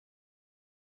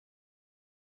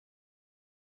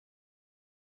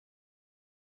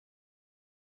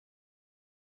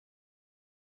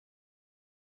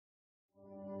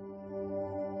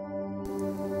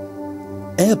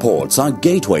Airports are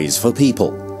gateways for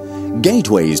people,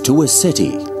 gateways to a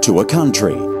city, to a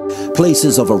country,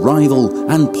 places of arrival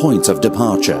and points of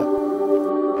departure.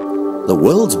 The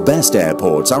world's best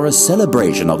airports are a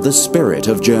celebration of the spirit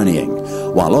of journeying,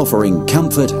 while offering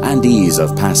comfort and ease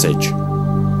of passage.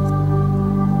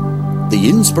 The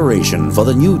inspiration for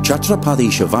the new Chhatrapati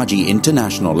Shivaji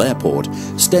International Airport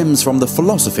stems from the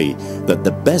philosophy that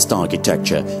the best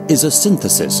architecture is a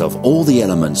synthesis of all the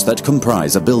elements that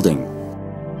comprise a building.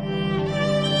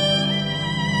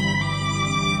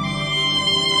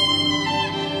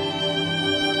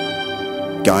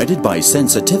 Guided by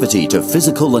sensitivity to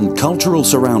physical and cultural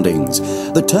surroundings,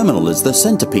 the terminal is the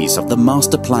centerpiece of the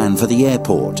master plan for the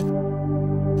airport.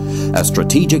 A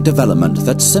strategic development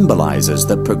that symbolizes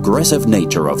the progressive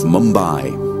nature of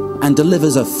Mumbai and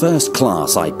delivers a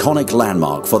first-class iconic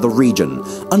landmark for the region,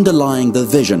 underlying the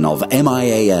vision of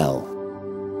MIAL.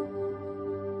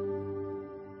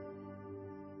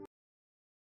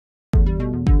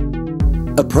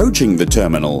 Approaching the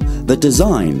terminal, the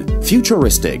design,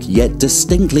 futuristic yet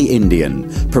distinctly Indian,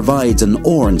 provides an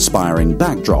awe-inspiring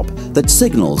backdrop that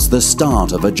signals the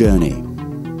start of a journey.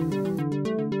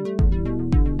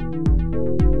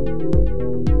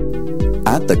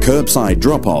 At the curbside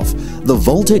drop-off, the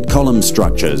vaulted column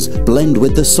structures blend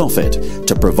with the soffit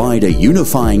to provide a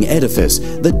unifying edifice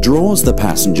that draws the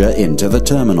passenger into the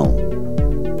terminal.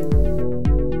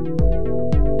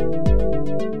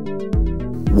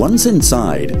 Once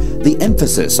inside, the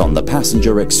emphasis on the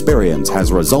passenger experience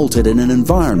has resulted in an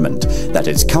environment that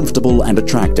is comfortable and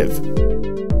attractive.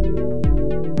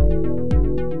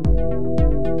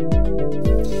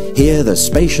 Here, the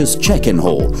spacious check-in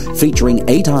hall, featuring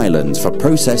 8 islands for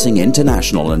processing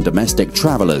international and domestic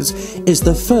travelers, is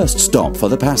the first stop for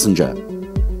the passenger.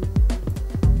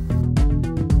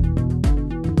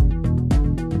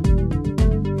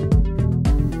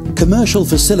 Commercial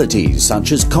facilities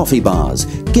such as coffee bars,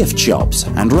 gift shops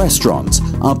and restaurants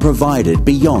are provided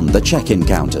beyond the check-in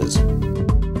counters.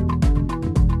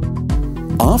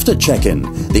 After check-in,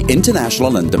 the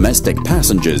international and domestic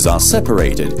passengers are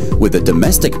separated, with the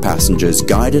domestic passengers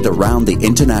guided around the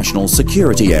international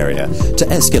security area to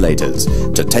escalators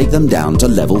to take them down to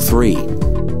level 3.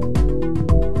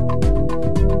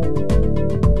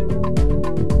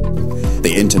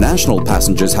 The international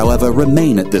passengers, however,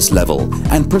 remain at this level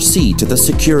and proceed to the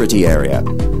security area.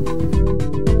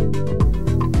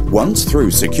 Once through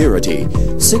security,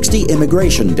 60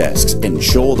 immigration desks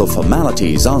ensure the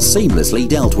formalities are seamlessly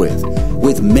dealt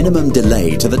with minimum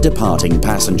delay to the departing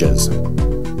passengers.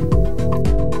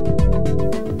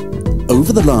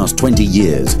 Over the last 20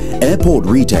 years, airport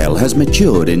retail has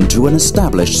matured into an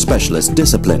established specialist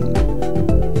discipline.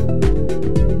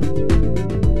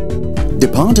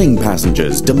 Departing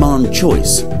passengers demand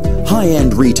choice,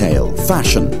 high-end retail,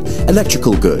 fashion,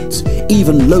 electrical goods,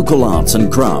 even local arts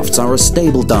and crafts are a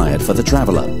stable diet for the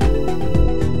traveller.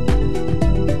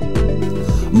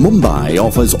 Mumbai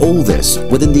offers all this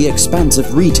within the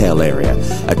expansive retail area,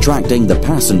 attracting the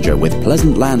passenger with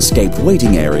pleasant landscaped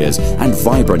waiting areas and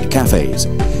vibrant cafes,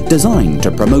 designed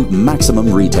to promote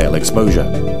maximum retail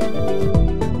exposure.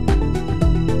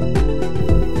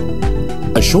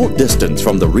 A short distance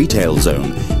from the retail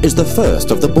zone is the first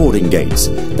of the boarding gates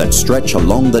that stretch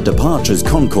along the departures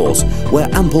concourse, where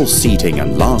ample seating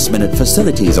and last-minute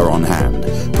facilities are on hand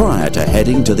prior to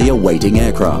heading to the awaiting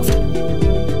aircraft.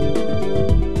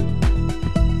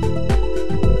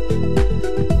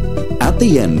 At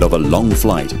the end of a long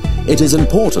flight, it is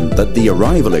important that the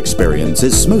arrival experience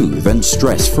is smooth and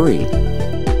stress-free.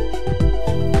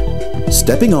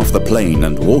 Stepping off the plane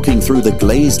and walking through the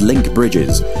glazed link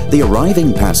bridges, the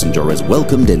arriving passenger is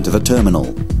welcomed into the terminal.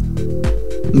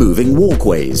 Moving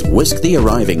walkways whisk the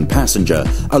arriving passenger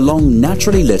along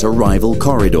naturally lit arrival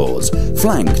corridors,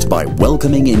 flanked by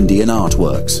welcoming Indian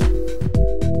artworks.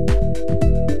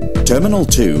 Terminal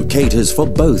 2 caters for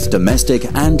both domestic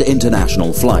and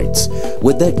international flights,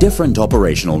 with their different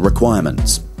operational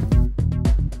requirements.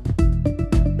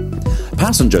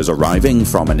 Passengers arriving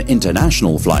from an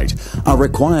international flight are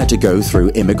required to go through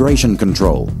immigration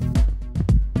control.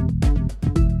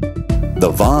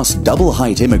 The vast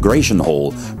double-height immigration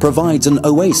hall provides an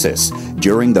oasis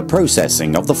during the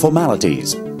processing of the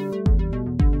formalities.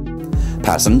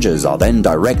 Passengers are then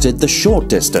directed the short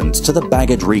distance to the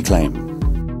baggage reclaim.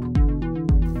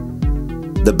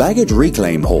 The baggage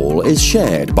reclaim hall is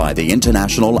shared by the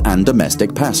international and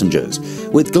domestic passengers,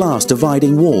 with glass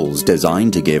dividing walls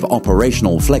designed to give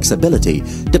operational flexibility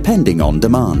depending on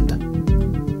demand.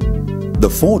 The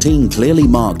 14 clearly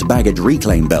marked baggage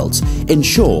reclaim belts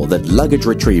ensure that luggage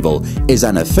retrieval is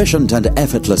an efficient and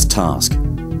effortless task.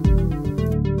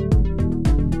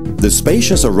 The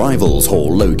spacious arrivals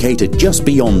hall located just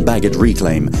beyond baggage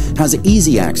reclaim has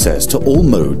easy access to all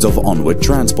modes of onward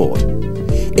transport.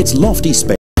 Its lofty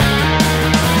space